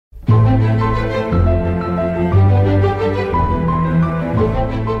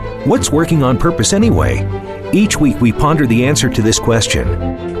What's working on purpose anyway? Each week we ponder the answer to this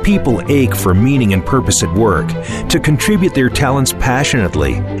question. People ache for meaning and purpose at work, to contribute their talents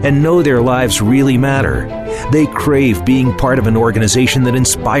passionately, and know their lives really matter. They crave being part of an organization that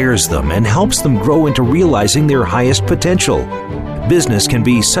inspires them and helps them grow into realizing their highest potential. Business can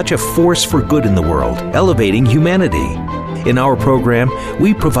be such a force for good in the world, elevating humanity. In our program,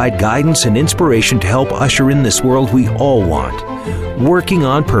 we provide guidance and inspiration to help usher in this world we all want. Working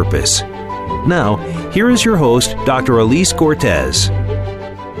on Purpose. Now, here is your host, Dr. Elise Cortez.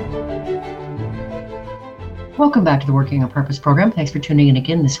 Welcome back to the Working on Purpose program. Thanks for tuning in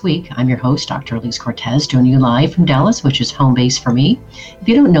again this week. I'm your host, Dr. Elise Cortez, joining you live from Dallas, which is home base for me. If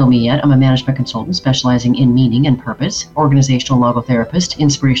you don't know me yet, I'm a management consultant specializing in meaning and purpose, organizational logotherapist,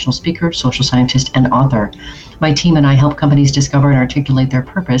 inspirational speaker, social scientist, and author. My team and I help companies discover and articulate their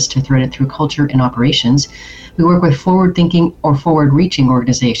purpose to thread it through culture and operations. We work with forward-thinking or forward-reaching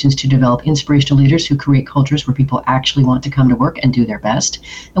organizations to develop inspirational leaders who create cultures where people actually want to come to work and do their best.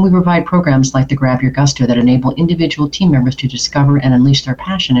 And we provide programs like the Grab Your Gusto that enable individual team members to discover and unleash their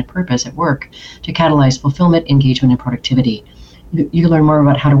passion and purpose at work to catalyze fulfillment, engagement, and productivity. You can learn more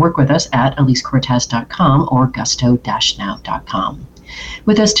about how to work with us at elisecortez.com or gusto-now.com.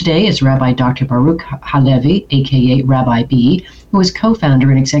 With us today is Rabbi Dr. Baruch Halevi, aka Rabbi B, who is co-founder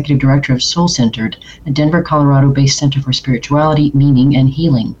and executive director of Soul Centered, a Denver, Colorado-based center for spirituality, meaning, and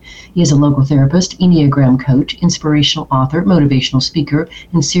healing. He is a logotherapist, Enneagram coach, inspirational author, motivational speaker,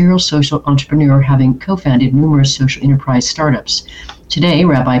 and serial social entrepreneur, having co-founded numerous social enterprise startups. Today,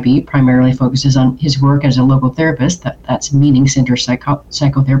 Rabbi B primarily focuses on his work as a logotherapist, that's meaning-centered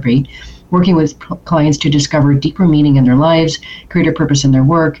psychotherapy, working with clients to discover deeper meaning in their lives, greater purpose in their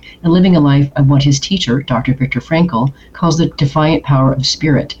work, and living a life of what his teacher, Dr. Viktor Frankl, calls the defiant power of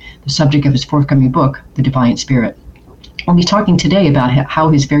spirit, the subject of his forthcoming book, The Defiant Spirit. We'll be talking today about how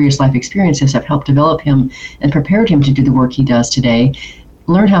his various life experiences have helped develop him and prepared him to do the work he does today,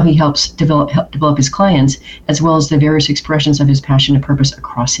 learn how he help develop his clients, as well as the various expressions of his passion and purpose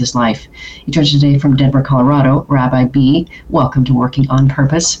across his life. He joins us today from Denver, Colorado. Rabbi B, welcome to Working on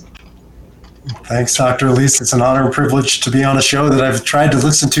Purpose. Thanks, Dr. Elise. It's an honor and privilege to be on a show that I've tried to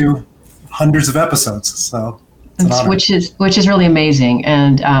listen to hundreds of episodes. So it's an honor. Which is really amazing.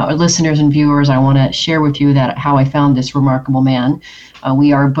 And our listeners and viewers, I want to share with you that how I found this remarkable man.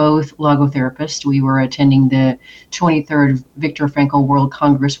 We are both logotherapists. We were attending the 23rd Viktor Frankl World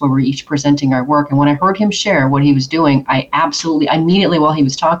Congress, where we're each presenting our work. And when I heard him share what he was doing, I immediately while he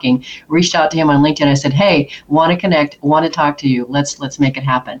was talking, reached out to him on LinkedIn. I said, hey, want to connect, want to talk to you. Let's make it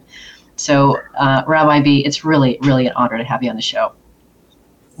happen. So, Rabbi B, it's really, really an honor to have you on the show.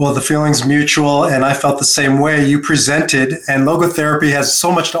 Well, the feeling's mutual, and I felt the same way. You presented, and logotherapy has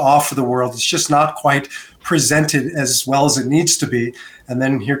so much to offer the world. It's just not quite presented as well as it needs to be. And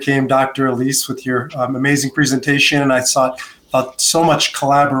then here came Dr. Elise with your amazing presentation, and I thought so much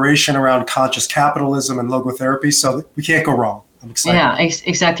collaboration around conscious capitalism and logotherapy, so we can't go wrong. I'm excited. Yeah,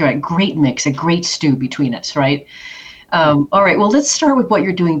 exactly right. Great mix, a great stew between us, right? All right, well, let's start with what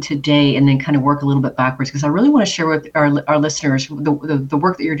you're doing today and then kind of work a little bit backwards, because I really want to share with our listeners the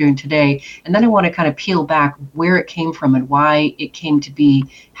work that you're doing today. And then I want to kind of peel back where it came from and why it came to be,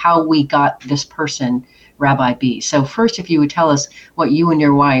 how we got this person, Rabbi B. So first, if you would tell us what you and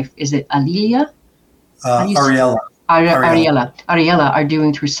your wife, is it Ariella? Ariella. Ariella are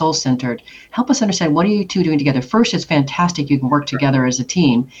doing through Soul Centered. Help us understand, what are you two doing together? First, it's fantastic you can work together as a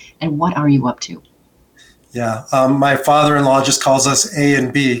team. And what are you up to? Yeah, my father-in-law just calls us A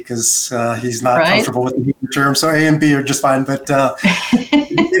and B because he's not comfortable with the Hebrew term. So A and B are just fine. But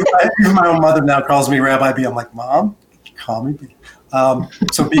even my own mother now calls me Rabbi B. I'm like, Mom, call me B.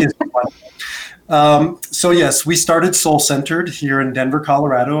 So B is fine. So yes, we started Soul Centered here in Denver,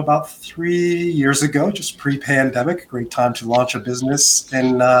 Colorado about 3 years ago, just pre-pandemic. Great time to launch a business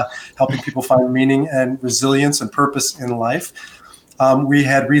and helping people find meaning and resilience and purpose in life. We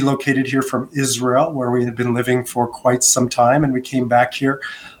had relocated here from Israel, where we had been living for quite some time, and we came back here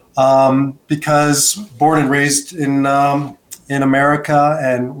because born and raised in America,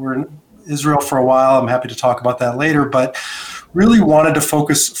 and we're in Israel for a while. I'm happy to talk about that later, but really wanted to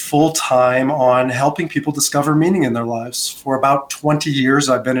focus full time on helping people discover meaning in their lives. For about 20 years,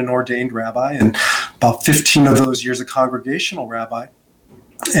 I've been an ordained rabbi, and about 15 of those years a congregational rabbi.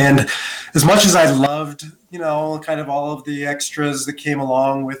 And as much as I loved, kind of all of the extras that came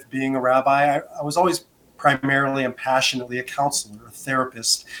along with being a rabbi, I was always primarily and passionately a counselor, a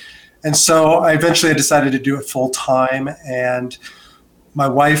therapist. And so I eventually decided to do it full time. And my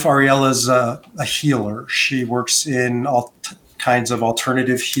wife, Ariella, is a healer. She works in kinds of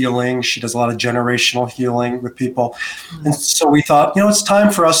alternative healing. She does a lot of generational healing with people. And so we thought, it's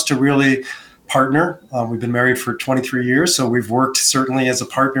time for us to really partner. We've been married for 23 years, so we've worked certainly as a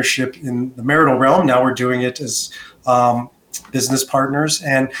partnership in the marital realm. Now we're doing it as business partners,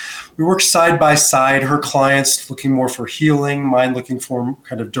 and we work side by side, her clients looking more for healing, mine looking for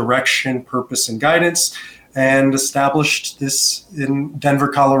kind of direction, purpose, and guidance, and established this in Denver,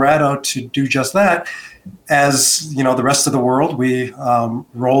 Colorado to do just that. As the rest of the world, we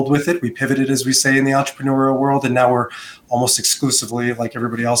rolled with it. We pivoted, as we say in the entrepreneurial world, and now we're almost exclusively, like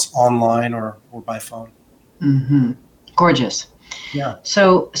everybody else, online or by phone. Mm-hmm. Gorgeous. Yeah.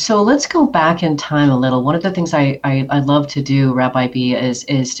 So let's go back in time a little. One of the things I love to do, Rabbi B,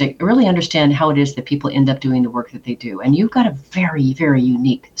 is to really understand how it is that people end up doing the work that they do. And you've got a very, very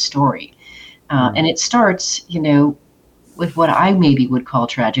unique story. And it starts, with what I maybe would call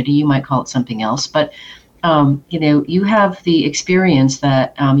tragedy. You might call it something else. But, you have the experience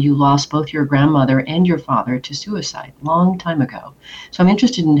that you lost both your grandmother and your father to suicide long time ago. So I'm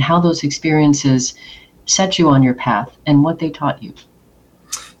interested in how those experiences set you on your path and what they taught you.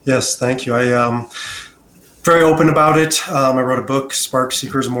 Yes, thank you. I very open about it. I wrote a book, Spark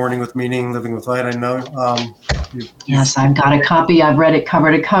Seekers Mourning with Meaning, Living with Light. I know. Yes, I've got a copy. I've read it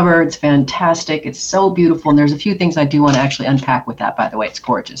cover to cover. It's fantastic. It's so beautiful. And there's a few things I do want to actually unpack with that, by the way. It's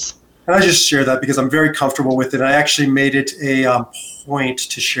gorgeous. And I just share that because I'm very comfortable with it. I actually made it a point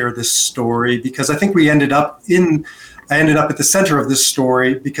to share this story because I think I ended up at the center of this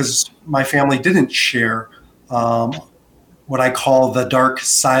story because my family didn't share what I call the dark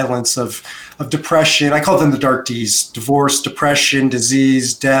silence of depression. I call them the dark Ds: divorce, depression,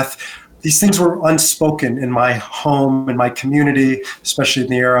 disease, death. These things were unspoken in my home, in my community, especially in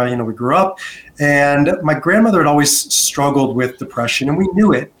the era we grew up. And my grandmother had always struggled with depression, and we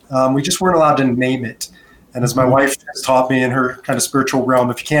knew it. We just weren't allowed to name it. And as my wife has taught me in her kind of spiritual realm,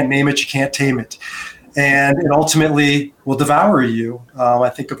 if you can't name it, you can't tame it. And it ultimately will devour you. I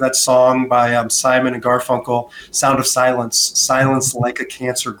think of that song by Simon and Garfunkel, Sound of Silence. Silence like a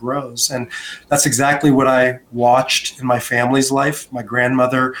cancer grows. And that's exactly what I watched in my family's life. My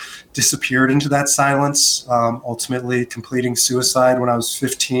grandmother disappeared into that silence, ultimately completing suicide when I was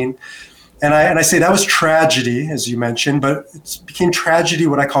 15. And I say that was tragedy, as you mentioned, but it became tragedy,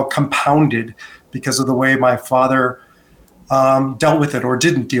 what I call compounded, because of the way my father dealt with it or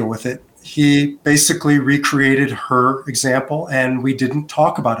didn't deal with it. He basically recreated her example, and we didn't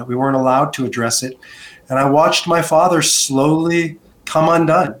talk about it. We weren't allowed to address it. And I watched my father slowly come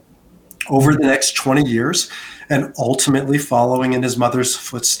undone over the next 20 years, and ultimately following in his mother's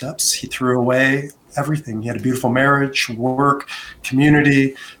footsteps. He threw away everything. He had a beautiful marriage, work,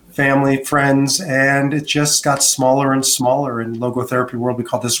 community, family, friends, and it just got smaller and smaller. In logotherapy world, we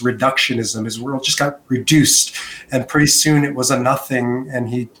call this reductionism. His world just got reduced, and pretty soon it was a nothing, and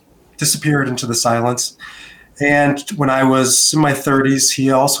he disappeared into the silence. And when I was in my 30s,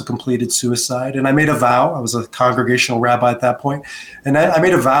 he also completed suicide. And I made a vow. I was a congregational rabbi at that point. And I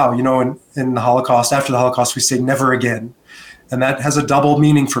made a vow, in the Holocaust, after the Holocaust, we say never again. And that has a double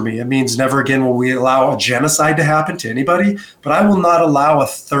meaning for me. It means never again will we allow a genocide to happen to anybody, but I will not allow a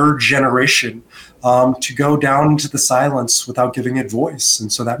third generation to go down into the silence without giving it voice. And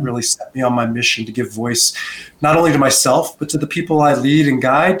so that really set me on my mission to give voice, not only to myself, but to the people I lead and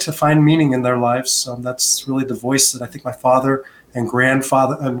guide to find meaning in their lives. That's really the voice that I think my father and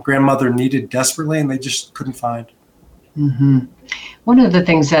grandmother needed desperately, and they just couldn't find. Mm-hmm. One of the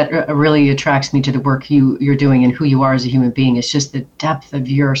things that really attracts me to the work you're doing and who you are as a human being is just the depth of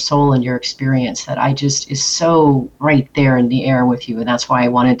your soul and your experience that is so right there in the air with you. And that's why I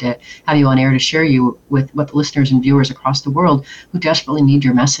wanted to have you on air to share you with listeners and viewers across the world who desperately need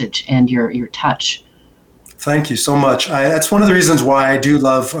your message and your touch. Thank you so much. That's one of the reasons why I do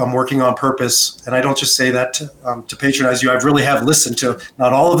love working on purpose. And I don't just say that to patronize you. I really have listened to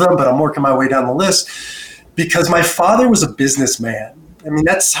not all of them, but I'm working my way down the list. Because my father was a businessman. I mean,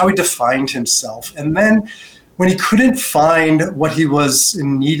 that's how he defined himself. And then when he couldn't find what he was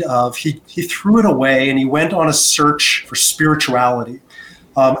in need of, he threw it away and he went on a search for spirituality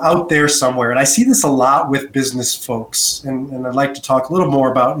out there somewhere. And I see this a lot with business folks. And I'd like to talk a little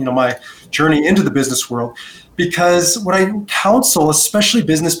more about, my journey into the business world. Because what I counsel, especially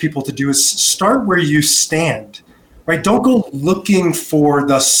business people, to do is start where you stand. Right? Don't go looking for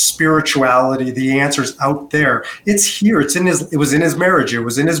the spirituality, the answers out there. It's here. It was in his marriage. It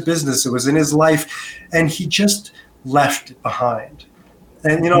was in his business. It was in his life. And he just left it behind.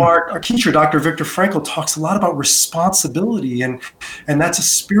 And, our teacher, Dr. Viktor Frankl, talks a lot about responsibility. And that's a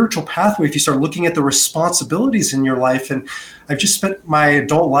spiritual pathway if you start looking at the responsibilities in your life. And I've just spent my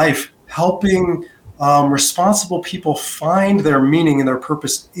adult life helping responsible people find their meaning and their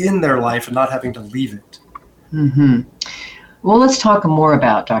purpose in their life and not having to leave it. Mm-hmm. Well, let's talk more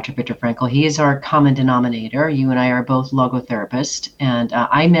about Dr. Viktor Frankl. He is our common denominator. You and I are both logotherapists, and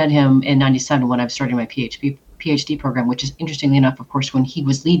I met him in '97 when I was starting my PhD program, which is interestingly enough, of course, when he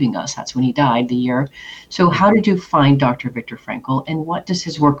was leaving us. That's when he died, the year. So how did you find Dr. Viktor Frankl, and what does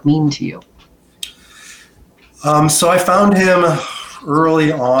his work mean to you? So I found him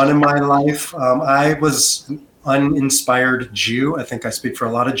early on in my life. I was an uninspired Jew. I think I speak for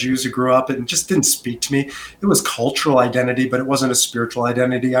a lot of Jews who grew up, and it just didn't speak to me. It was cultural identity, but it wasn't a spiritual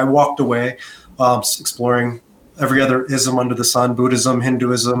identity. I walked away exploring every other ism under the sun: Buddhism,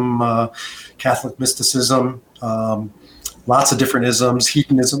 Hinduism, Catholic mysticism, lots of different isms,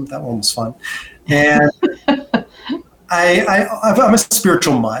 hedonism. That one was fun. And I'm a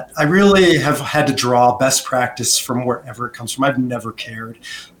spiritual mutt. I really have had to draw best practice from wherever it comes from. I've never cared.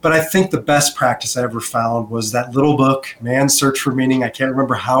 But I think the best practice I ever found was that little book, Man's Search for Meaning. I can't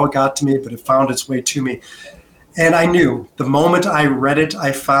remember how it got to me, but it found its way to me. And I knew the moment I read it,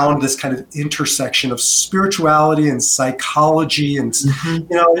 I found this kind of intersection of spirituality and psychology. And,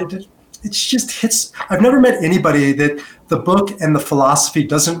 it just hits. I've never met anybody that the book and the philosophy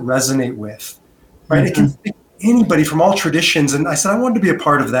doesn't resonate with, right? It can speak anybody from all traditions. And I said, I wanted to be a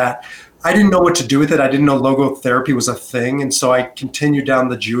part of that. I didn't know what to do with it. I didn't know logotherapy was a thing. And so I continued down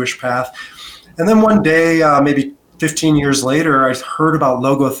the Jewish path. And then one day, maybe 15 years later, I heard about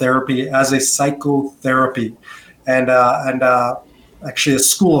logotherapy as a psychotherapy and actually a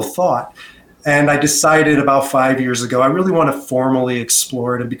school of thought. And I decided about 5 years ago, I really want to formally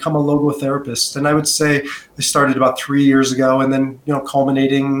explore it and become a logotherapist. And I would say I started about 3 years ago, and then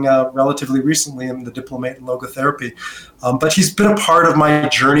culminating relatively recently in the diplomate in logotherapy. But he's been a part of my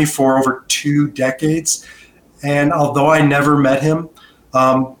journey for over 2 decades. And although I never met him,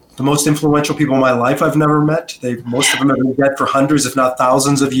 the most influential people in my life I've never met. Most of them have been dead for hundreds, if not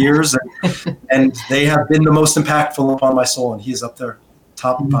thousands of years. And they have been the most impactful upon my soul. And he's up there,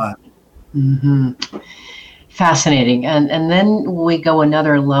 top 5. Mm-hmm. Fascinating. And then we go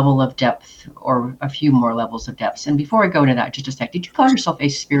another level of depth, or a few more levels of depth. And before I go into that, just a sec, did you call yourself a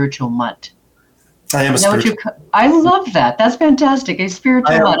spiritual mutt? I am a spiritual. I love that. That's fantastic. A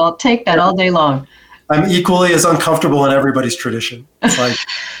spiritual mutt. I'll take that all day long. I'm equally as uncomfortable in everybody's tradition. It's like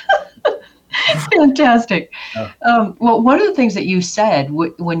fantastic. Yeah. Well, one of the things that you said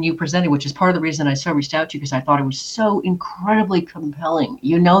when you presented, which is part of the reason I reached out to you, because I thought it was so incredibly compelling.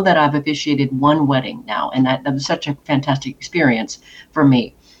 You know that I've officiated 1 wedding now, and that was such a fantastic experience for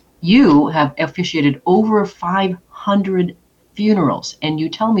me. You have officiated over 500 funerals, and you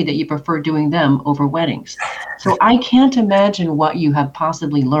tell me that you prefer doing them over weddings. So I can't imagine what you have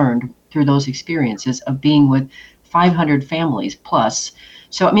possibly learned through those experiences of being with 500 families plus.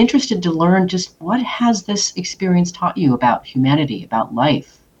 So I'm interested to learn just what has this experience taught you about humanity, about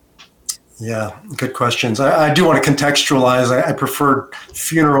life? Yeah, good questions. I do want to contextualize. I prefer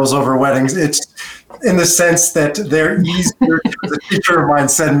funerals over weddings. It's in the sense that they're easier, as a teacher of mine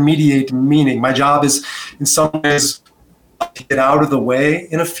said, mediate meaning. My job is in some ways to get out of the way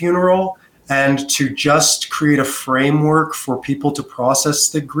in a funeral and to just create a framework for people to process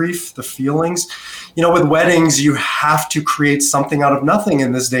the grief, the feelings. With weddings, you have to create something out of nothing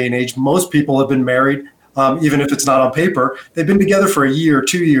in this day and age. Most people have been married, even if it's not on paper. They've been together for a year,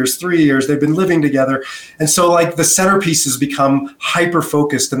 2 years, 3 years. They've been living together. And so the centerpieces become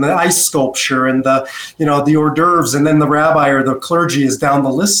hyper-focused, and the ice sculpture and the hors d'oeuvres, and then the rabbi or the clergy is down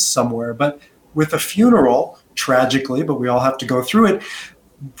the list somewhere. But with a funeral, tragically, but we all have to go through it,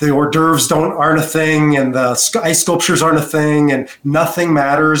 the hors d'oeuvres aren't a thing, and the ice sculptures aren't a thing, and nothing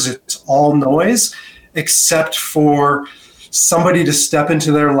matters. It's all noise, except for somebody to step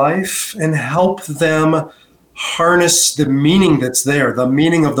into their life and help them harness the meaning that's there, the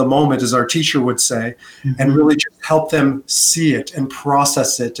meaning of the moment, as our teacher would say, and really just help them see it and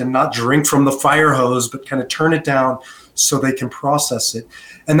process it and not drink from the fire hose, but kind of turn it down so they can process it.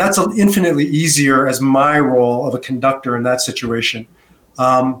 And that's infinitely easier as my role of a conductor in that situation.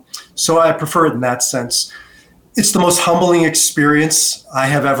 So I prefer it in that sense. It's the most humbling experience I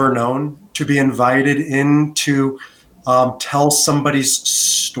have ever known, to be invited in to tell somebody's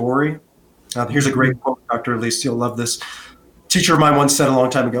story. Here's a great quote, Dr. Elise, you'll love this. A teacher of mine once said a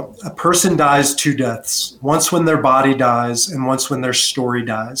long time ago, a person dies 2 deaths, once when their body dies and once when their story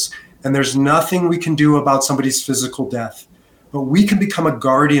dies. And there's nothing we can do about somebody's physical death, but we can become a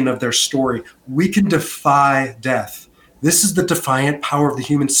guardian of their story. We can defy death. This is the defiant power of the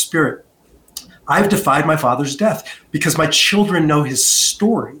human spirit. I've defied my father's death because my children know his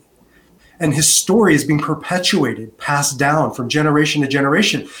story. and his story is being perpetuated, passed down from generation to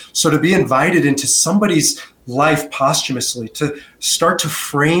generation. So to be invited into somebody's life posthumously, to start to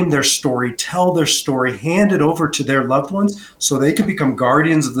frame their story, tell their story, hand it over to their loved ones so they can become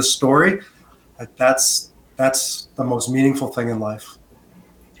guardians of the story, that's the most meaningful thing in life.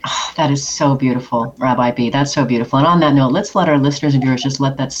 Oh, that is so beautiful, Rabbi B. That's so beautiful. And on that note, let's let our listeners and viewers just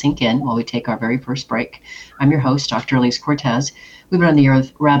let that sink in while we take our very first break. I'm your host, Dr. Elise Cortes. We've been on the air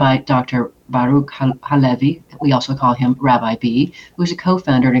with Rabbi Dr. Baruch Halevi. We also call him Rabbi B, who's a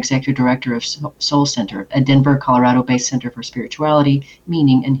co-founder and executive director of Soul Center, a Denver, Colorado-based center for spirituality,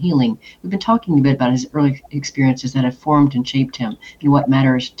 meaning, and healing. We've been talking a bit about his early experiences that have formed and shaped him and what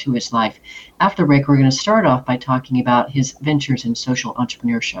matters to his life. After the break, we're going to start off by talking about his ventures in social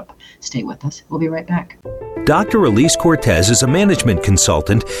entrepreneurship. Stay with us. We'll be right back. Dr. Elise Cortes is a management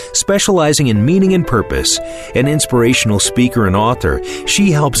consultant specializing in meaning and purpose. An inspirational speaker and author,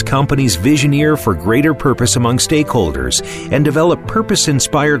 she helps companies visioneer for greater purpose among stakeholders and develop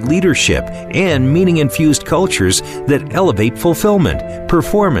purpose-inspired leadership and meaning-infused cultures that elevate fulfillment,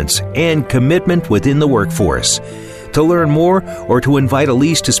 performance, and commitment within the workforce. To learn more or to invite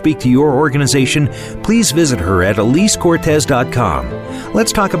Elise to speak to your organization, please visit her at EliseCortes.com.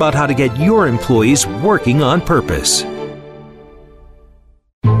 Let's talk about how to get your employees working on purpose.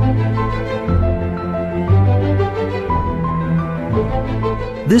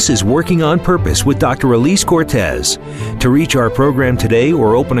 This is Working on Purpose with Dr. Elise Cortes. To reach our program today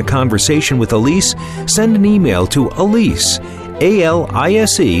or open a conversation with Elise, send an email to Elise,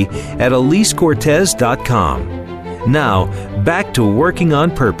 A-L-I-S-E, at EliseCortes.com. Now, back to Working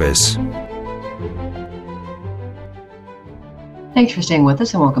on Purpose. Thanks for staying with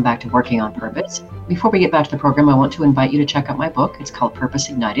us and welcome back to Working on Purpose. Before we get back to the program, I want to invite you to check out my book. It's called Purpose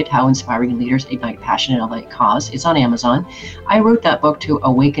Ignited, How Inspiring Leaders Ignite Passion and Elevate Cause. It's on Amazon. I wrote that book to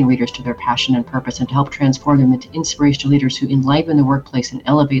awaken readers to their passion and purpose and to help transform them into inspirational leaders who enliven the workplace and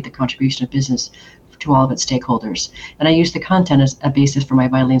elevate the contribution of business to all of its stakeholders. And I use the content as a basis for my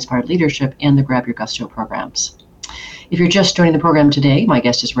Vitally Inspired Leadership and the Grab Your Gusto programs. If you're just joining the program today, my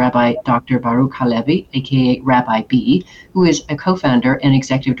guest is Rabbi Dr. Baruch Halevi, aka Rabbi B, who is a co-founder and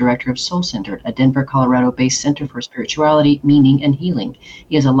executive director of Soul Center, a Denver, Colorado-based center for spirituality, meaning, and healing.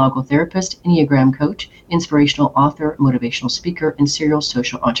 He is a logotherapist, Enneagram coach, inspirational author, motivational speaker, and serial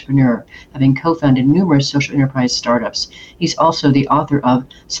social entrepreneur, having co-founded numerous social enterprise startups. He's also the author of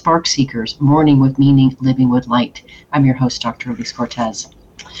Spark Seekers, Morning with Meaning, Living with Light. I'm your host, Dr. Elise Cortes.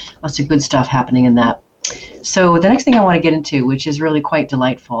 Lots of good stuff happening in that. So the next thing I want to get into, which is really quite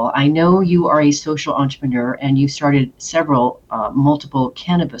delightful, I know you are a social entrepreneur and you've started several multiple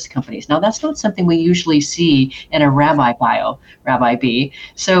cannabis companies. Now, that's not something we usually see in a rabbi bio, Rabbi B.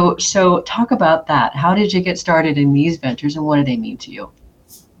 So talk about that. How did you get started in these ventures and what do they mean to you?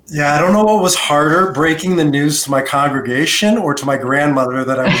 Yeah, I don't know what was harder, breaking the news to my congregation or to my grandmother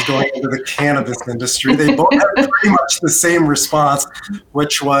that I was going into the cannabis industry. They both had pretty much the same response,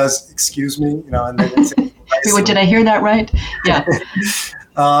 which was, excuse me, and they didn't say, did I hear that right? Yeah.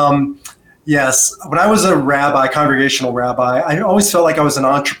 Yes. When I was a rabbi, congregational rabbi, I always felt like I was an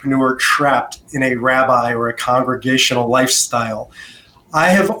entrepreneur trapped in a rabbi or a congregational lifestyle.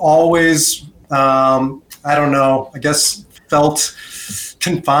 I have always, felt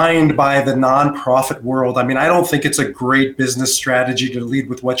confined by the nonprofit world. I mean, I don't think it's a great business strategy to lead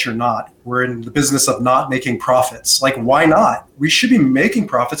with what you're not. We're in the business of not making profits. Like, why not? We should be making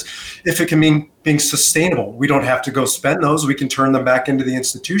profits if it can mean being sustainable. We don't have to go spend those. We can turn them back into the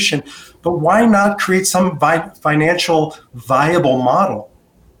institution. But why not create some financial viable model?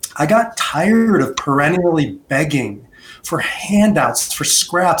 I got tired of perennially begging for handouts, for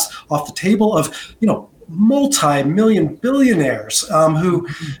scraps off the table of, multi-million billionaires who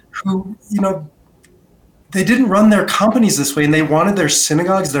they didn't run their companies this way, and they wanted their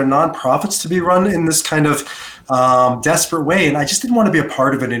synagogues, their nonprofits to be run in this kind of desperate way. And I just didn't want to be a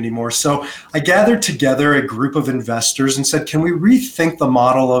part of it anymore. So I gathered together a group of investors and said, can we rethink the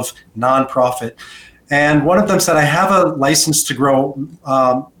model of nonprofit? And one of them said, I have a license to grow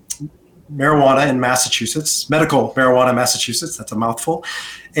marijuana in Massachusetts, medical marijuana in Massachusetts. That's a mouthful.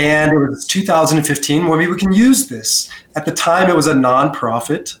 And it was 2015. Maybe we can use this. At the time, it was a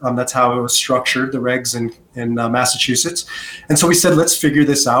nonprofit. That's how it was structured, the regs in Massachusetts. And so we said, let's figure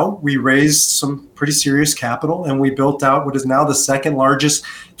this out. We raised some pretty serious capital, and we built out what is now the second largest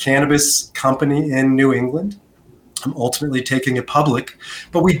cannabis company in New England. I'm ultimately taking it public.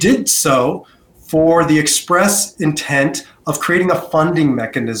 But we did so for the express intent of creating a funding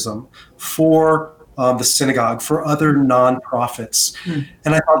mechanism for the synagogue, for other nonprofits.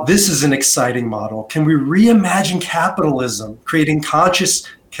 And I thought, this is an exciting model. Can we reimagine capitalism, creating conscious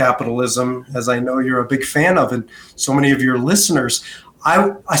capitalism, as I know you're a big fan of, and so many of your listeners,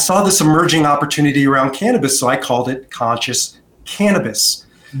 I saw this emerging opportunity around cannabis, so I called it Conscious Cannabis.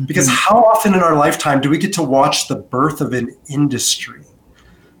 Because how often in our lifetime do we get to watch the birth of an industry,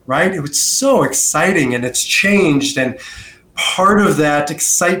 right? It was so exciting, and it's changed. And part of that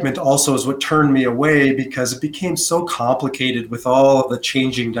excitement also is what turned me away, because it became so complicated with all of the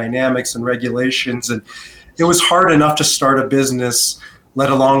changing dynamics and regulations. And it was hard enough to start a business, let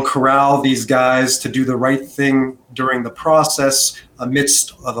alone corral these guys to do the right thing during the process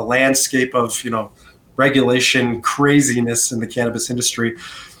amidst the landscape of, regulation craziness in the cannabis industry.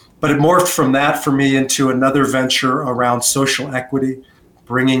 But it morphed from that for me into another venture around social equity,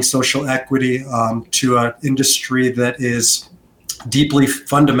 bringing social equity to an industry that is deeply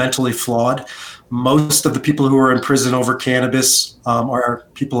fundamentally flawed. Most of the people who are in prison over cannabis are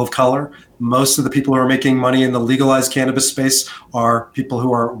people of color. Most of the people who are making money in the legalized cannabis space are people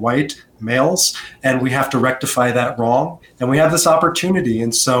who are white males, and we have to rectify that wrong. And we have this opportunity.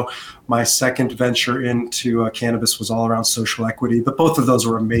 And so my second venture into cannabis was all around social equity, but both of those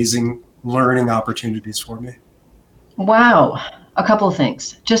were amazing learning opportunities for me. Wow. A couple of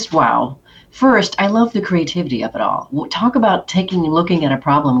things. Just wow. First, I love the creativity of it all. Talk about looking at a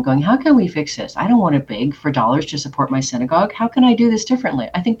problem and going, how can we fix this? I don't want to beg for dollars to support my synagogue. How can I do this differently?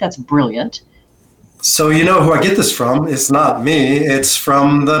 I think that's brilliant. So you know who I get this from? It's not me. It's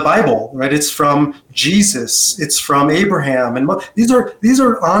from the Bible, right? It's from Jesus. It's from Abraham. And these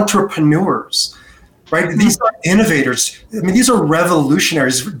are entrepreneurs, right? Mm-hmm. These are innovators. I mean, these are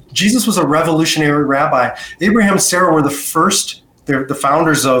revolutionaries. Jesus was a revolutionary rabbi. Abraham and Sarah were they're the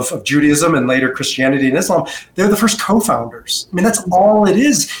founders of Judaism and later Christianity and Islam. They're the first co-founders. I mean, that's all it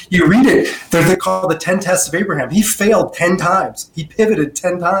is. You read it, they're called the 10 tests of Abraham. He failed 10 times. He pivoted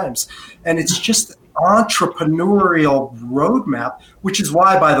 10 times. And it's just entrepreneurial roadmap, which is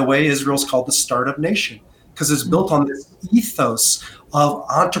why, by the way, Israel's called the startup nation, because it's built on this ethos of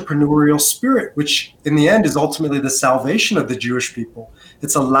entrepreneurial spirit, which in the end is ultimately the salvation of the Jewish people.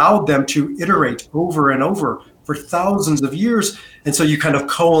 It's allowed them to iterate over and over for thousands of years. And so you kind of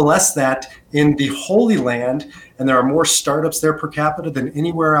coalesce that in the Holy Land, and there are more startups there per capita than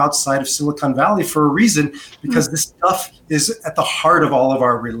anywhere outside of Silicon Valley for a reason, because this stuff is at the heart of all of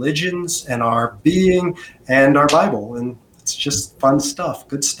our religions and our being and our Bible. And it's just fun stuff,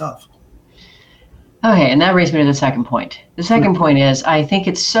 good stuff. Okay, and that brings me to the second point. The second point is, I think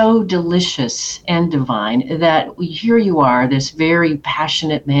it's so delicious and divine that here you are, this very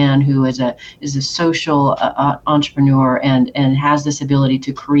passionate man who is a social entrepreneur and has this ability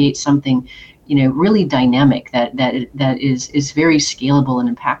to create something, really dynamic that is very scalable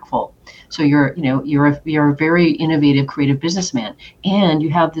and impactful. So you're a very innovative, creative businessman, and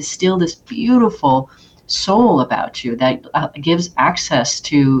you have this beautiful soul about you that gives access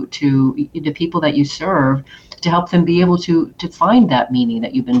to the people that you serve to help them be able to find that meaning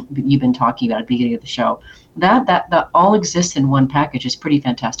that you've been talking about at the beginning of the show. That all exists in one package is pretty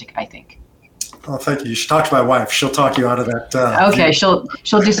fantastic, I think. Oh, thank you. You should talk to my wife. She'll talk you out of that. Okay, she'll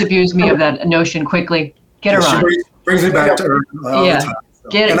disabuse me of that notion quickly. Get her on. She brings me back to her all the time.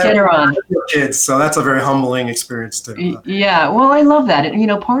 Get her on. Kids, so that's a very humbling experience too. Yeah, well, I love that.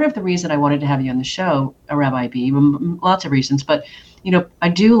 And, part of the reason I wanted to have you on the show, Rabbi B, lots of reasons, but, I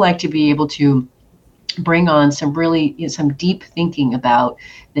do like to be able to bring on some deep thinking about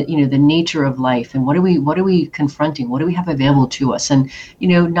the nature of life and what are we confronting, what do we have available to us, and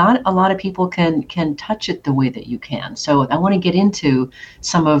not a lot of people can touch it the way that you can. So I want to get into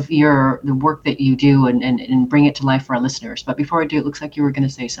some of the work that you do and bring it to life for our listeners. But before I do, it looks like you were going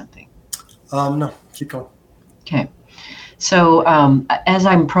to say something. No, keep going. Okay, so as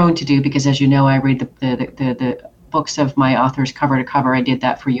I'm prone to do, because as you know, I read the books of my authors cover to cover. I did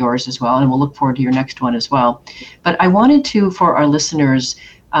that for yours as well, and we'll look forward to your next one as well. But I wanted to, for our listeners,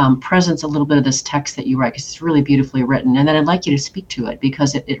 presence a little bit of this text that you write, because it's really beautifully written, and then I'd like you to speak to it,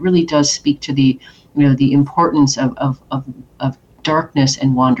 because it really does speak to the importance of darkness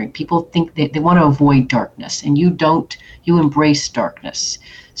and wandering. People think they want to avoid darkness, and you embrace darkness.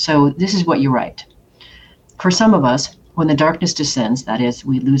 So this is what you write. For some of us, when the darkness descends, that is,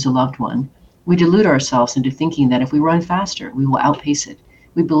 we lose a loved one, we delude ourselves into thinking that if we run faster, we will outpace it.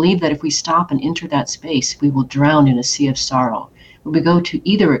 We believe that if we stop and enter that space, we will drown in a sea of sorrow. When we go to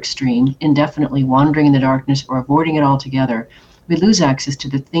either extreme, indefinitely wandering in the darkness or avoiding it altogether, we lose access to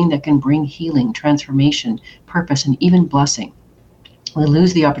the thing that can bring healing, transformation, purpose, and even blessing. We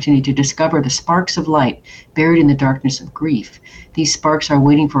lose the opportunity to discover the sparks of light buried in the darkness of grief. These sparks are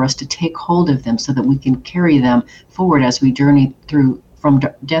waiting for us to take hold of them so that we can carry them forward as we journey through from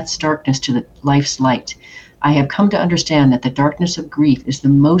death's darkness to the life's light. I have come to understand that the darkness of grief is the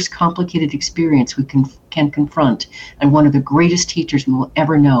most complicated experience we can confront, and one of the greatest teachers we will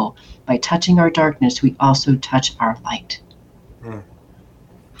ever know. By touching our darkness, we also touch our light.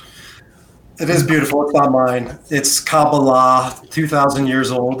 It is beautiful. It's not mine. It's Kabbalah, 2,000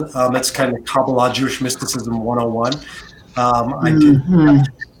 years old. It's kind of Kabbalah, Jewish Mysticism 101.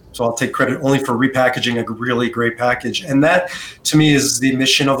 So I'll take credit only for repackaging a really great package. And that, to me, is the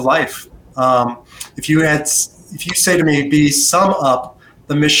mission of life. If you say to me, sum up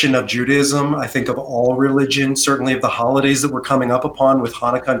the mission of Judaism, I think of all religion, certainly of the holidays that we're coming up upon with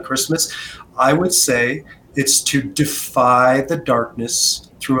Hanukkah and Christmas, I would say it's to defy the darkness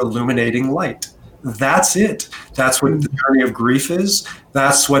through illuminating light. That's it. That's what the journey of grief is.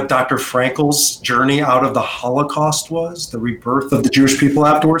 That's what Dr. Frankl's journey out of the Holocaust was, the rebirth of the Jewish people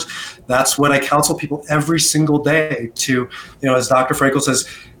afterwards. That's what I counsel people every single day to, as Dr. Frankl says,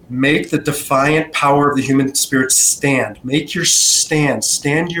 make the defiant power of the human spirit stand. Make your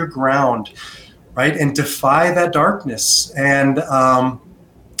stand your ground, right? And defy that darkness. And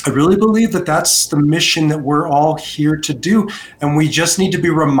I really believe that that's the mission that we're all here to do. And we just need to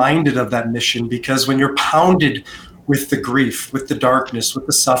be reminded of that mission, because when you're pounded with the grief, with the darkness, with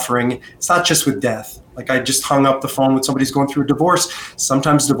the suffering, it's not just with death. Like I just hung up the phone with somebody who's going through a divorce.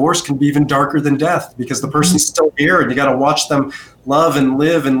 Sometimes divorce can be even darker than death, because the person's still here and you got to watch them love and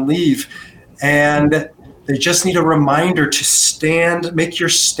live and leave. And they just need a reminder to stand, make your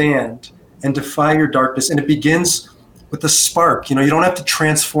stand and defy your darkness. And it begins with a spark. You don't have to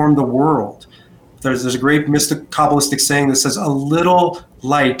transform the world. There's a great mystic Kabbalistic saying that says a little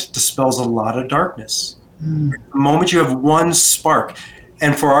light dispels a lot of darkness. The moment you have one spark,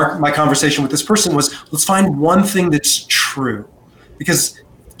 and for my conversation with this person was, let's find one thing that's true, because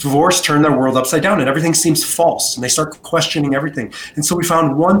divorce turned their world upside down and everything seems false and they start questioning everything. And so we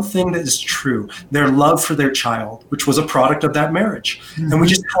found one thing that is true, their love for their child, which was a product of that marriage. And we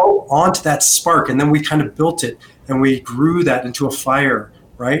just held on to that spark, and then we kind of built it and we grew that into a fire,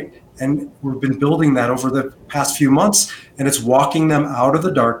 right? And we've been building that over the past few months, and it's walking them out of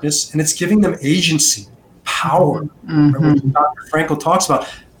the darkness, and it's giving them agency, power. What Dr. Frankl talks about,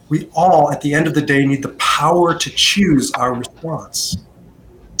 we all, at the end of the day, need the power to choose our response.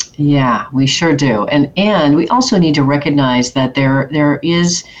 Yeah, we sure do. And we also need to recognize that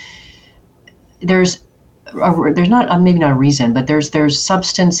there's not maybe not a reason, but there's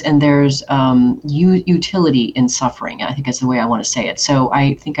substance and there's utility in suffering. I think that's the way I want to say it. So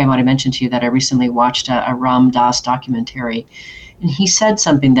I think I might have mentioned to you that I recently watched a Ram Dass documentary, and he said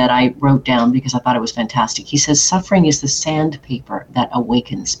something that I wrote down because I thought it was fantastic. He says, suffering is the sandpaper that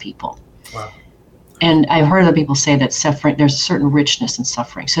awakens people. Wow. And I've heard other people say that suffering, there's a certain richness in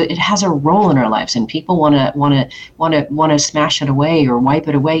suffering. So it has a role in our lives, and people want to smash it away or wipe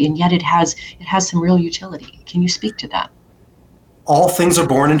it away, and yet it has some real utility. Can you speak to that? All things are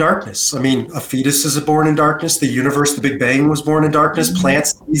born in darkness. I mean, a fetus is born in darkness. The universe, the Big Bang, was born in darkness.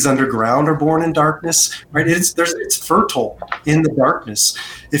 Plants, seeds underground are born in darkness, right? It's fertile in the darkness.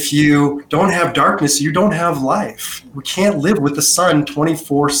 If you don't have darkness, you don't have life. We can't live with the sun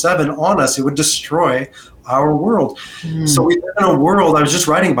 24/7 on us. It would destroy our world. So we live in a world, I was just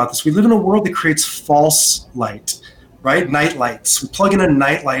writing about this, we live in a world that creates false light, right? Night lights. We plug in a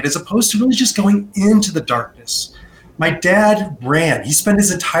night light as opposed to really just going into the darkness. My dad ran. He spent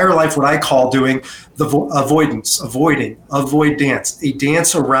his entire life what I call doing the avoid dance, a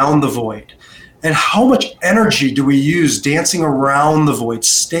dance around the void. And how much energy do we use dancing around the void,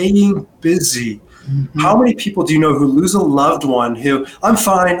 staying busy? How many people do you know who lose a loved one who, I'm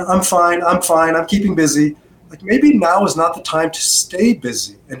fine, I'm keeping busy. Like, maybe now is not the time to stay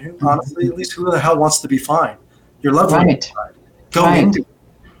busy. And who, honestly, at least who the hell wants to be fine? Your loved one is fine. Go into it.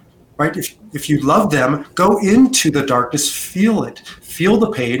 Right? If you love them, go into the darkness, feel it, feel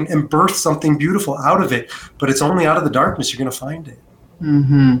the pain, and birth something beautiful out of it. But it's only out of the darkness you're going to find it.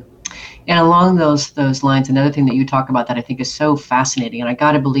 And along those lines, another thing that you talk about that I think is so fascinating, and I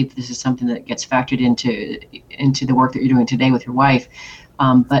got to believe that this is something that gets factored into the work that you're doing today with your wife.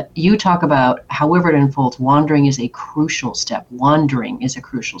 But you talk about, however it unfolds, wandering is a crucial step. Wandering is a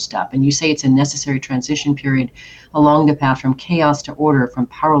crucial step. And you say it's a necessary transition period along the path from chaos to order, from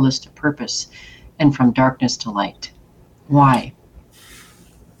powerless to purpose, and from darkness to light. Why?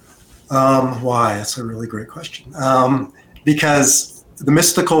 Why? That's a really great question. Because the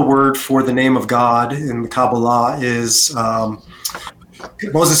mystical word for the name of God in the Kabbalah is,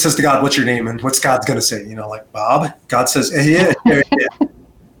 Moses says to God, what's your name? And what's God's going to say? Like Bob? God says,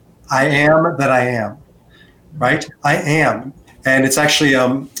 I am that I am, right? I am. And it's actually, I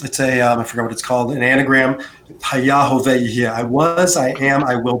forgot what it's called, an anagram, Haya Hoveh Yehiyeh. I was, I am,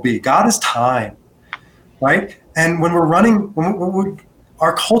 I will be. God is time, right? And when we're running,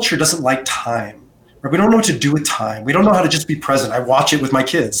 our culture doesn't like time. Right? We don't know what to do with time. We don't know how to just be present. I watch it with my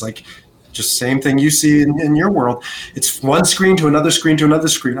kids, like just same thing you see in your world. It's one screen to another screen to another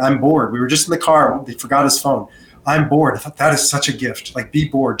screen. I'm bored. We were just in the car. He forgot his phone. I'm bored. I thought that is such a gift. Like, be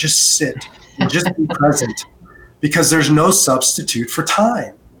bored. Just sit and just be present, because there's no substitute for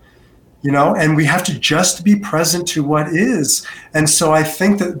time, and we have to just be present to what is. And so I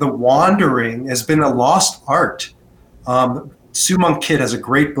think that the wandering has been a lost art. Sue Monk Kidd has a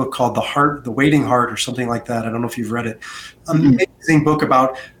great book called The Waiting Heart, or something like that. I don't know if you've read it. Amazing book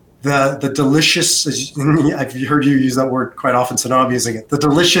about the delicious, I've heard you use that word quite often, so now I'm using it, the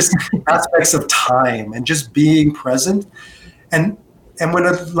delicious aspects of time and just being present. And when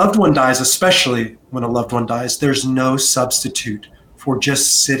a loved one dies, especially when a loved one dies, there's no substitute for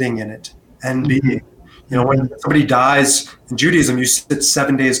just sitting in it and being. When somebody dies in Judaism, you sit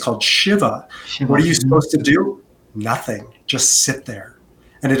 7 days called Shiva. What are you supposed to do? Nothing. Just sit there.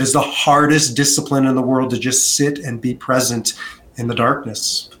 And it is the hardest discipline in the world, to just sit and be present in the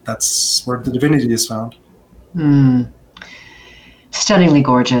darkness. That's where the divinity is found. Stunningly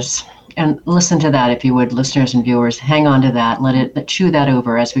gorgeous. And listen to that, if you would, listeners and viewers. Hang on to that. Let chew that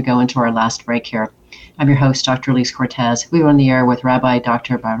over as we go into our last break here. I'm your host, Dr. Elise Cortes. We were on the air with Rabbi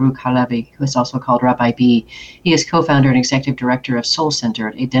Dr. Baruch Halevi, who is also called Rabbi B. He is co-founder and executive director of Soul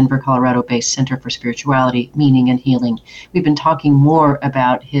Centered, a Denver, Colorado-based center for spirituality, meaning, and healing. We've been talking more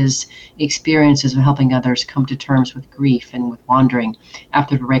about his experiences of helping others come to terms with grief and with wandering.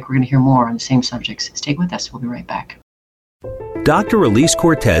 After the break, we're going to hear more on the same subjects. Stay with us. We'll be right back. Dr. Elise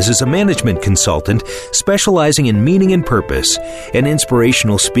Cortes is a management consultant specializing in meaning and purpose. An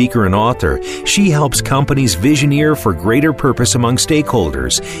inspirational speaker and author, she helps companies visioneer for greater purpose among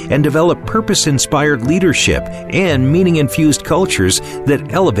stakeholders and develop purpose-inspired leadership and meaning-infused cultures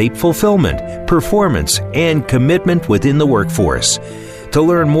that elevate fulfillment, performance, and commitment within the workforce. To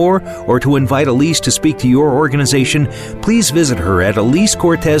learn more or to invite Elise to speak to your organization, please visit her at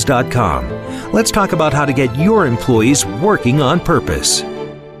EliseCortes.com. Let's talk about how to get your employees working on purpose.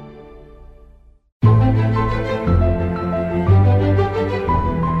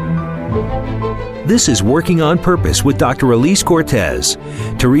 This is Working on Purpose with Dr. Elise Cortes.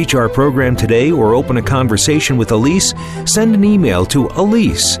 To reach our program today or open a conversation with Elise, send an email to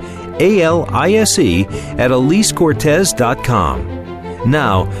Elise, A-L-I-S-E, at EliseCortes.com.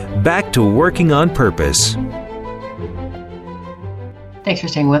 Now, back to Working on Purpose. Thanks for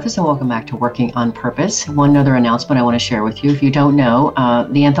staying with us, and welcome back to Working on Purpose. One other announcement I want to share with you. If you don't know,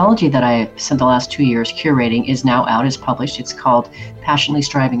 the anthology that I spent the last 2 years curating is now out, is published. It's called Passionately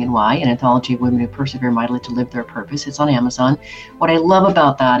Striving and Why, an anthology of women who persevere mightily to live their purpose. It's on Amazon. What I love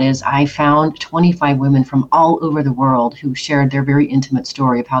about that is I found 25 women from all over the world who shared their very intimate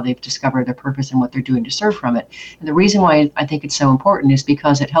story of how they've discovered their purpose and what they're doing to serve from it. And the reason why I think it's so important is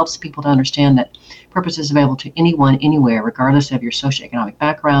because it helps people to understand that purpose is available to anyone, anywhere, regardless of your socioeconomic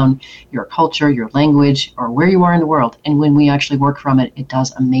background, your culture, your language, or where you are in the world. And when we actually work from it, it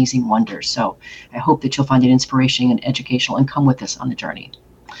does amazing wonders. So I hope that you'll find it inspirational and educational and come with us on the journey.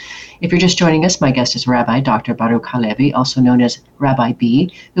 If you're just joining us, my guest is Rabbi Dr. Baruch Halevi, also known as Rabbi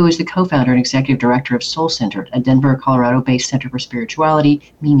B, who is the co-founder and executive director of Soul Centered, a Denver, Colorado-based center for spirituality,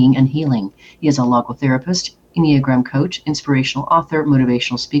 meaning, and healing. He is a logotherapist, Enneagram coach, inspirational author,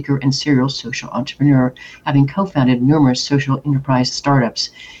 motivational speaker, and serial social entrepreneur, having co-founded numerous social enterprise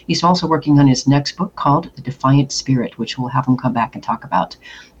startups. He's also working on his next book called The Defiant Spirit, which we'll have him come back and talk about.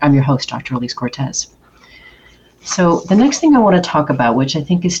 I'm your host, Dr. Elise Cortes. So the next thing I want to talk about, which I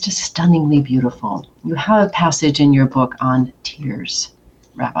think is just stunningly beautiful, you have a passage in your book on tears,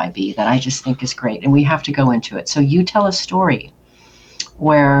 Rabbi B, that I just think is great, and we have to go into it. So you tell a story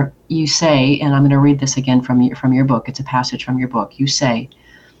where you say, and I'm going to read this again from your book, it's a passage from your book, you say,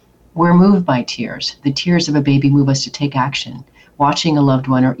 "We're moved by tears. The tears of a baby move us to take action. Watching a loved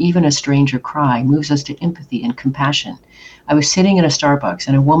one or even a stranger cry moves us to empathy and compassion. I was sitting in a Starbucks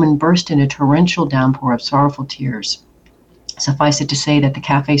and a woman burst in a torrential downpour of sorrowful tears. Suffice it to say that the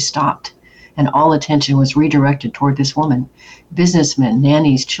cafe stopped and all attention was redirected toward this woman. Businessmen,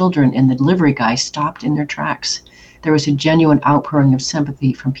 nannies, children, and the delivery guy stopped in their tracks. There was a genuine outpouring of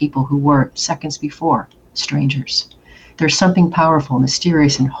sympathy from people who were, seconds before, strangers. There's something powerful,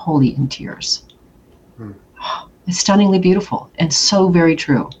 mysterious, and holy in tears." It's stunningly beautiful and so very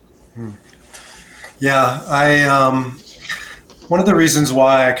true. Yeah, one of the reasons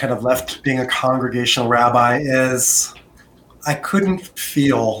why I kind of left being a congregational rabbi is I couldn't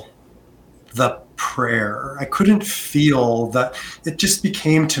feel the prayer. I couldn't feel that. It just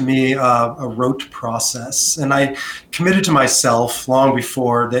became to me a rote process. And I committed to myself long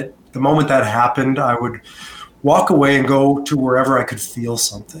before that the moment that happened, I would walk away and go to wherever I could feel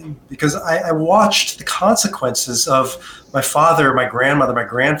something, because I watched the consequences of my father, my grandmother, my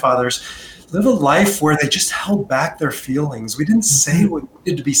grandfathers live a life where they just held back their feelings. We didn't say what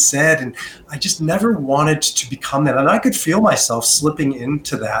needed to be said, and I just never wanted to become that. And I could feel myself slipping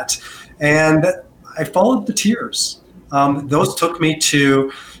into that, and I followed the tears. Those took me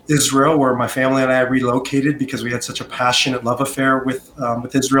to Israel, where my family and I relocated because we had such a passionate love affair with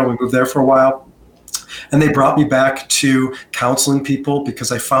Israel. We moved there for a while. And they brought me back to counseling people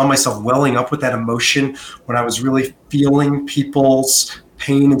because I found myself welling up with that emotion when I was really feeling people's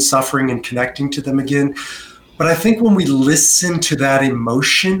pain and suffering and connecting to them again. But I think when we listen to that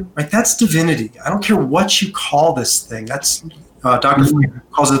emotion, right, that's divinity. I don't care what you call this thing. That's Dr. Freeman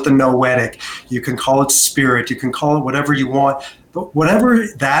calls it the noetic. You can call it spirit. You can call it whatever you want. But whatever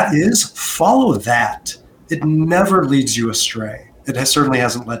that is, follow that. It never leads you astray. It certainly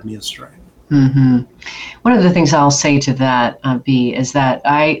hasn't led me astray. Mm-hmm. One of the things I'll say to that, B, is that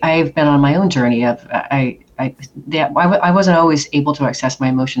I've been on my own journey of I wasn't always able to access my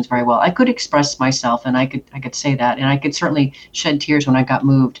emotions very well. I could express myself, and I could say that, and I could certainly shed tears when I got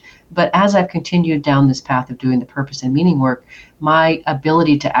moved. But as I've continued down this path of doing the purpose and meaning work, my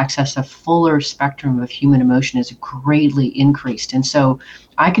ability to access a fuller spectrum of human emotion is greatly increased, and so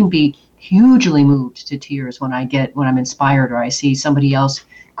I can be hugely moved to tears when I'm inspired or I see somebody else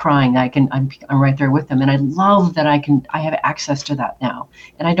crying. I'm right there with them, and I love that I have access to that now.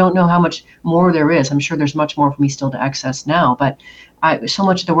 And I don't know how much more there is. I'm sure there's much more for me still to access now, but so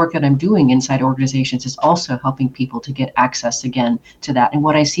much of the work that I'm doing inside organizations is also helping people to get access again to that. And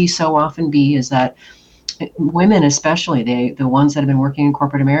what I see so often, B, is that women, especially the ones that have been working in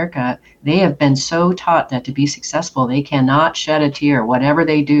corporate America, they have been so taught that to be successful, they cannot shed a tear, whatever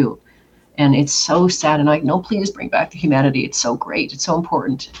they do. And it's so sad. And no, please bring back the humanity. It's so great. It's so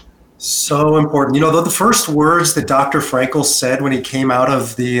important. So important. The first words that Dr. Frankl said when he came out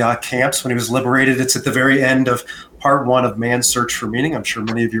of the camps, when he was liberated, it's at the very end of part 1 of Man's Search for Meaning. I'm sure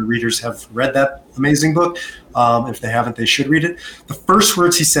many of your readers have read that amazing book. If they haven't, they should read it. The first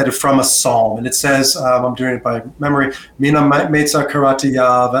words he said are from a psalm, and it says, I'm doing it by memory, Mina Meitza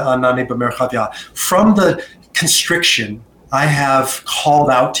Karatiya Ve'anani B'merchavya. From the constriction, I have called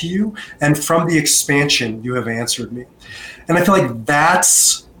out to you, and from the expansion, you have answered me. And I feel like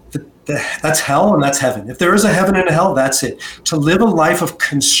that's hell and that's heaven. If there is a heaven and a hell, that's it. To live a life of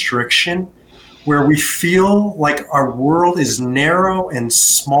constriction where we feel like our world is narrow and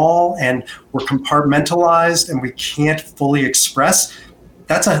small and we're compartmentalized and we can't fully express,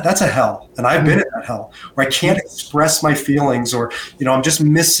 that's a hell. And I've been in that hell where I can't express my feelings, or I'm just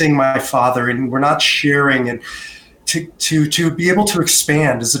missing my father and we're not sharing. And to be able to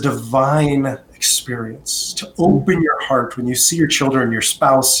expand is a divine experience. To open your heart when you see your children, your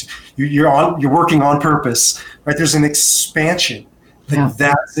spouse, you're working on purpose, right? There's an expansion.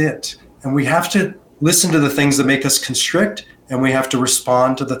 That's it. And we have to listen to the things that make us constrict, and we have to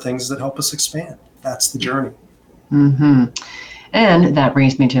respond to the things that help us expand. That's the journey. Mm-hmm. And that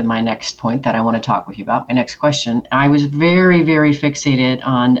brings me to my next point that I want to talk with you about, my next question. I was very, very fixated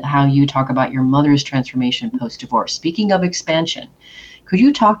on how you talk about your mother's transformation post-divorce. Speaking of expansion, could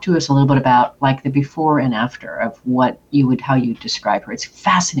you talk to us a little bit about like the before and after of how you describe her? It's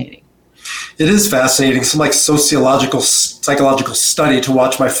fascinating. It is fascinating. Some like psychological study to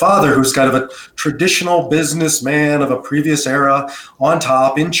watch my father, who's kind of a traditional businessman of a previous era, on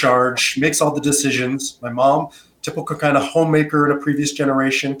top, in charge, makes all the decisions. My mom, typical kind of homemaker in a previous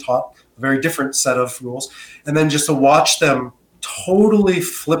generation, taught a very different set of rules. And then just to watch them totally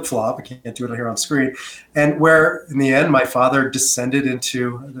flip-flop, I can't do it here on screen, and where in the end my father descended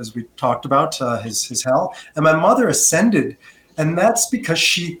into, as we talked about, his hell, and my mother ascended. And that's because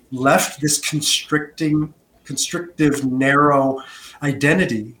she left this constrictive, narrow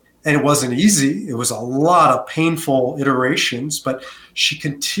identity. And it wasn't easy. It was a lot of painful iterations, but she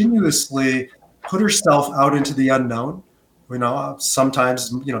continuously put herself out into the unknown.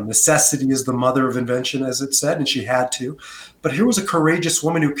 Sometimes, necessity is the mother of invention, as it said, and she had to. But here was a courageous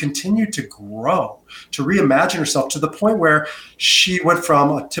woman who continued to grow, to reimagine herself to the point where she went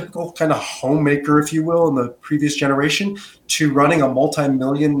from a typical kind of homemaker, if you will, in the previous generation, to running a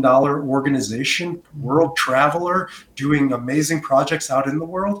multi-million-dollar organization, world traveler, doing amazing projects out in the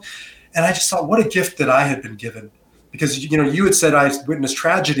world. And I just thought, what a gift that I had been given. Because, you had said I witnessed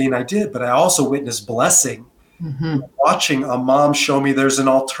tragedy, and I did, but I also witnessed blessing. Mm-hmm. Watching a mom show me there's an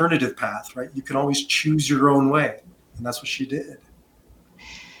alternative path, right? You can always choose your own way. And that's what she did.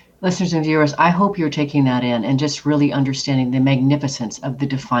 Listeners and viewers, I hope you're taking that in and just really understanding the magnificence of the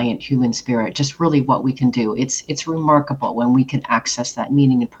defiant human spirit, just really what we can do. It's remarkable when we can access that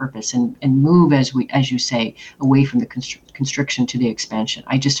meaning and purpose and move, as you say, away from the constriction to the expansion.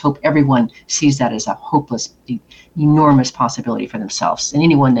 I just hope everyone sees that as a hopeless, enormous possibility for themselves and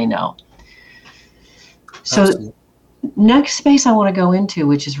anyone they know. So Absolutely. Next space I want to go into,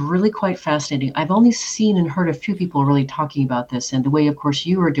 which is really quite fascinating. I've only seen and heard a few people really talking about this, and the way, of course,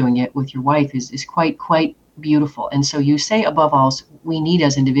 you are doing it with your wife is quite beautiful. And so you say, above all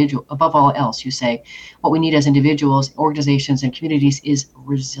else, you say, what we need as individuals, organizations, and communities is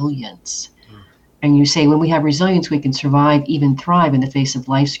resilience. And you say, when we have resilience, we can survive, even thrive in the face of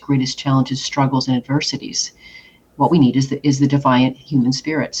life's greatest challenges, struggles, and adversities. What we need is the defiant human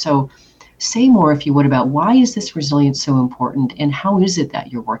spirit. So say more, if you would, about why is this resilience so important, and how is it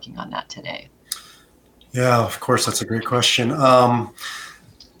that you're working on that today? Yeah, of course, that's a great question.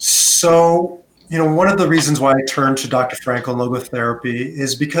 So, one of the reasons why I turned to Dr. Frankl and logotherapy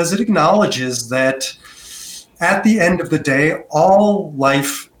is because it acknowledges that at the end of the day, all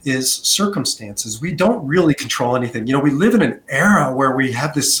life is circumstances. We don't really control anything. We live in an era where we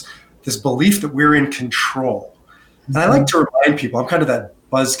have this belief that we're in control. And I like to remind people, I'm kind of that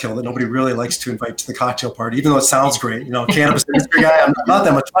buzzkill that nobody really likes to invite to the cocktail party, even though it sounds great. Cannabis industry guy, I'm not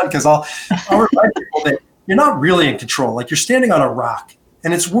that much fun because I'll remind people that you're not really in control. Like, you're standing on a rock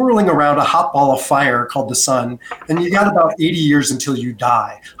and it's whirling around a hot ball of fire called the sun, and you got about 80 years until you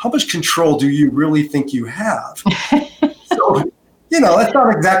die. How much control do you really think you have? So, that's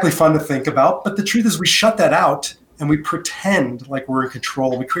not exactly fun to think about, but the truth is we shut that out and we pretend like we're in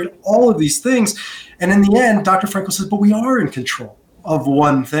control. We create all of these things. And in the end, Dr. Frankl says, but we are in control of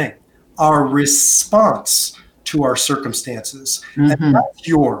one thing: our response to our circumstances. Mm-hmm. And that's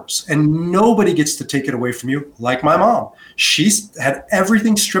yours. And nobody gets to take it away from you, like my mom. She's had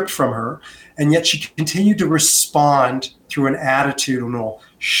everything stripped from her, and yet she continued to respond through an attitudinal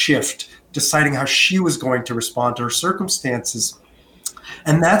shift, deciding how she was going to respond to her circumstances.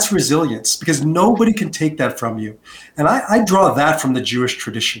 And that's resilience, because nobody can take that from you. And I draw that from the Jewish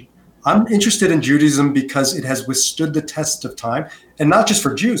tradition. I'm interested in Judaism because it has withstood the test of time, and not just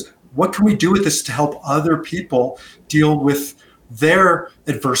for Jews. What can we do with this to help other people deal with their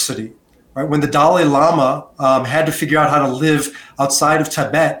adversity? Right? When the Dalai Lama had to figure out how to live outside of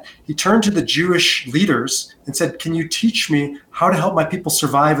Tibet, he turned to the Jewish leaders and said, "Can you teach me how to help my people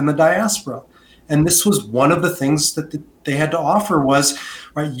survive in the diaspora?" And this was one of the things that they had to offer was,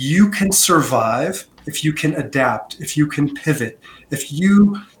 right, you can survive if you can adapt, if you can pivot, the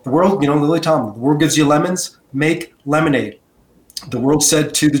world, Lily Tomlin, the world gives you lemons, make lemonade. The world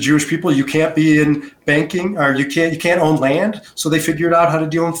said to the Jewish people, you can't be in banking, or you can't own land. So they figured out how to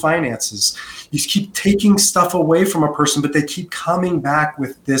deal in finances. You keep taking stuff away from a person, but they keep coming back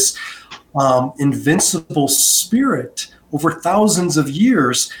with this invincible spirit over thousands of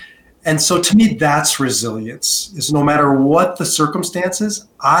years. And so to me, that's resilience, is no matter what the circumstances,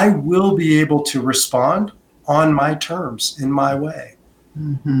 I will be able to respond on my terms, in my way.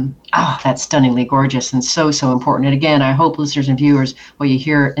 Mm-hmm. Oh, that's stunningly gorgeous and so important. And again, I hope listeners and viewers, what you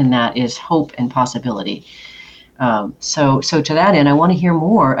hear in that is hope and possibility. So to that end, I want to hear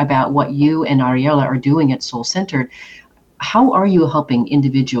more about what you and Ariella are doing at Soul Centered. How are you helping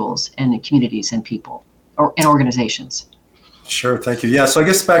individuals and communities and people and organizations? Sure, thank you. Yeah, so I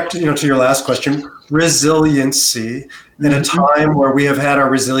guess back to your last question, resiliency in a time where we have had our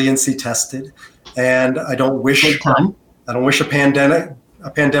resiliency tested, and I don't wish a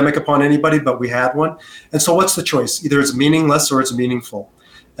pandemic upon anybody, but we had one. And so what's the choice? Either it's meaningless or it's meaningful.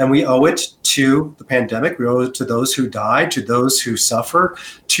 And we owe it to the pandemic. We owe it to those who died, to those who suffer,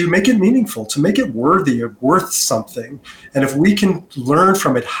 to make it meaningful, to make it worthy or worth something. And if we can learn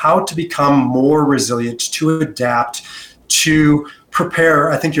from it how to become more resilient, to adapt, to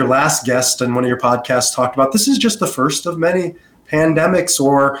prepare. I think your last guest in one of your podcasts talked about this is just the first of many pandemics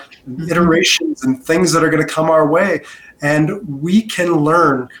or iterations and things that are going to come our way. And we can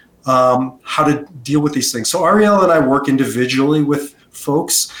learn how to deal with these things. So Ariella and I work individually with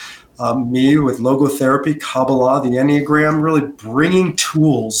folks, me with logotherapy, Kabbalah, the Enneagram, really bringing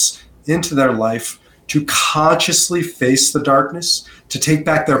tools into their life to consciously face the darkness, to take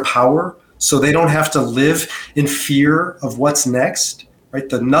back their power, so they don't have to live in fear of what's next, right?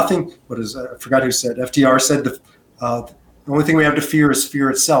 I forgot who said, FDR said, the only thing we have to fear is fear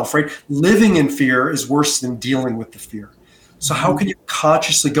itself, right? Living in fear is worse than dealing with the fear. So how can you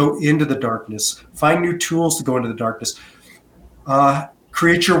consciously go into the darkness, find new tools to go into the darkness,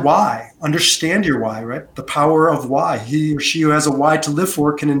 create your why, understand your why, right? The power of why. He or she who has a why to live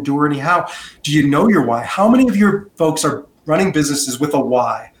for can endure anyhow. Do you know your why? How many of your folks are running businesses with a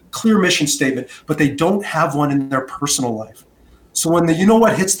why? clear mission statement, but they don't have one in their personal life. So when the you know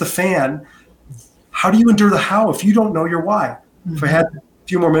what hits the fan, how do you endure the how if you don't know your why? Mm-hmm. If I had a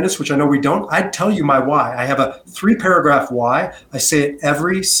few more minutes, which I know we don't, I'd tell you my why. I have a 3-paragraph why. I say it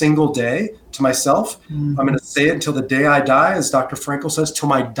every single day to myself. Mm-hmm. I'm going to say it until the day I die, as Dr. Frankl says, till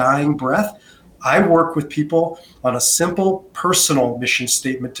my dying breath. I work with people on a simple personal mission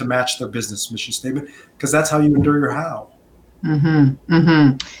statement to match their business mission statement, because that's how you endure your how. Mm-hmm.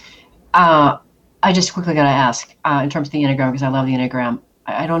 Mm-hmm. I just quickly got to ask, in terms of the Enneagram, because I love the Enneagram.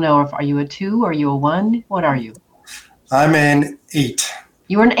 I don't know if, are you a 2? Are you a 1? What are you? I'm an 8.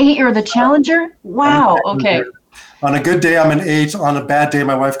 You're an 8? You're the challenger? Wow. Okay. On a good day, I'm an 8. On a bad day,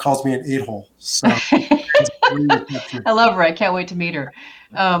 my wife calls me an 8-hole. So I love her. I can't wait to meet her.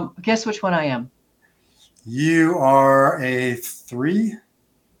 Guess which one I am? You are a 3?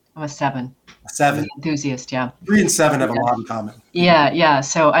 I'm a 7. A 7. Enthusiast, yeah. 3 and 7 have a lot in common. Yeah.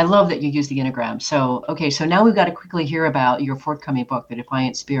 So I love that you use the Enneagram. So, okay, so now we've got to quickly hear about your forthcoming book, The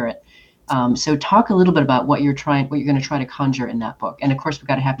Defiant Spirit. So talk a little bit about what you're going to try to conjure in that book. And of course, we've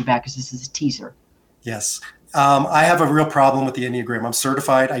got to have you back because this is a teaser. Yes. I have a real problem with the Enneagram. I'm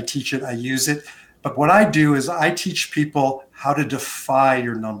certified. I teach it. I use it. But what I do is I teach people how to defy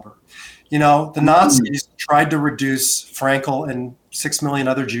your number. You know, the Nazis tried to reduce Frankl and 6 million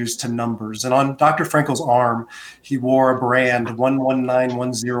other Jews to numbers. And on Dr. Frankl's arm, he wore a brand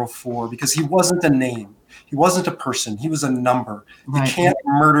 119104 because he wasn't a name. He wasn't a person. He was a number. Right. You can't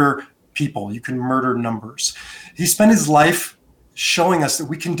murder people. You can murder numbers. He spent his life showing us that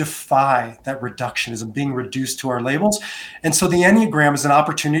we can defy that reductionism, being reduced to our labels. And so the Enneagram is an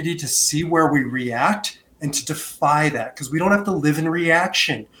opportunity to see where we react and to defy that, because we don't have to live in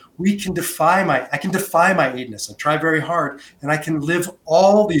reaction. I can defy my 8ness. I try very hard, and I can live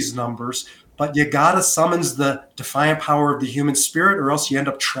all these numbers, but you gotta summons the defiant power of the human spirit, or else you end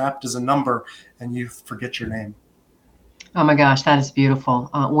up trapped as a number and you forget your name. Oh my gosh, that is beautiful.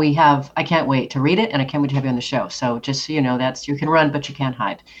 I can't wait to read it, and I can't wait to have you on the show. So just so you know, you can run, but you can't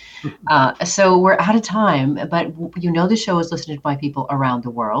hide. So we're out of time, but you know the show is listened by people around the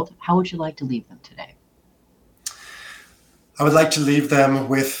world. How would you like to leave them today? I would like to leave them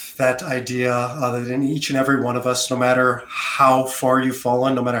with that idea that in each and every one of us, no matter how far you've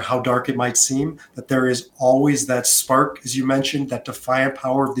fallen, no matter how dark it might seem, that there is always that spark, as you mentioned, that defiant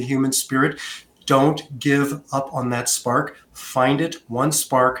power of the human spirit. Don't give up on that spark. Find it. One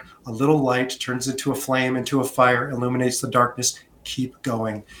spark, a little light turns into a flame, into a fire, illuminates the darkness. Keep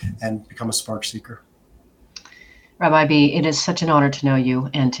going and become a spark seeker. Rabbi B, it is such an honor to know you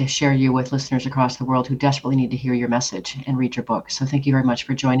and to share you with listeners across the world who desperately need to hear your message and read your book. So thank you very much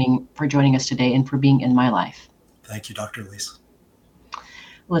for joining us today and for being in my life. Thank you, Dr. Elise.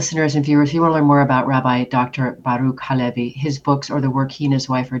 Listeners and viewers, if you want to learn more about Rabbi Dr. Baruch Halevi, his books, or the work he and his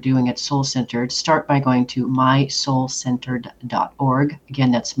wife are doing at Soul Centered, start by going to mysoulcentered.org.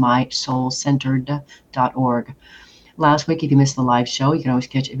 Again, that's mysoulcentered.org. Last week, if you missed the live show, you can always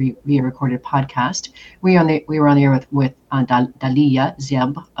catch it via recorded podcast. We were on the air with Dalia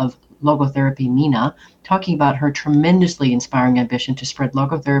Zeb of Logotherapy Mina, talking about her tremendously inspiring ambition to spread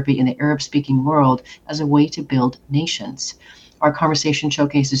logotherapy in the Arab-speaking world as a way to build nations. Our conversation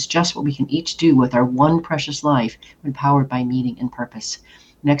showcases just what we can each do with our one precious life when powered by meaning and purpose.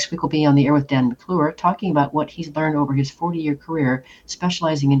 Next week, we'll be on the air with Dan McClure, talking about what he's learned over his 40-year career,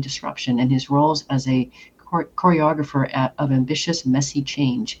 specializing in disruption and his roles as a choreographer of ambitious, messy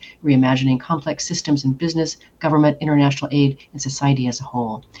change, reimagining complex systems in business, government, international aid, and society as a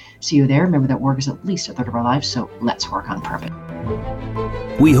whole. See you there. Remember that work is at least a third of our lives, so let's work on purpose.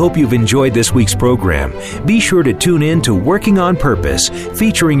 We hope you've enjoyed this week's program. Be sure to tune in to Working on Purpose,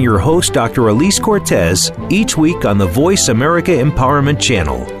 featuring your host, Dr. Elise Cortez, each week on the Voice America Empowerment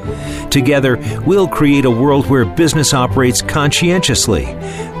Channel. Together, we'll create a world where business operates conscientiously,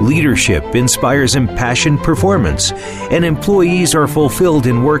 leadership inspires impassioned performance, and employees are fulfilled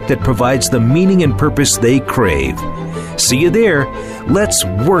in work that provides the meaning and purpose they crave. See you there. Let's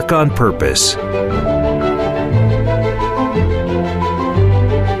work on purpose.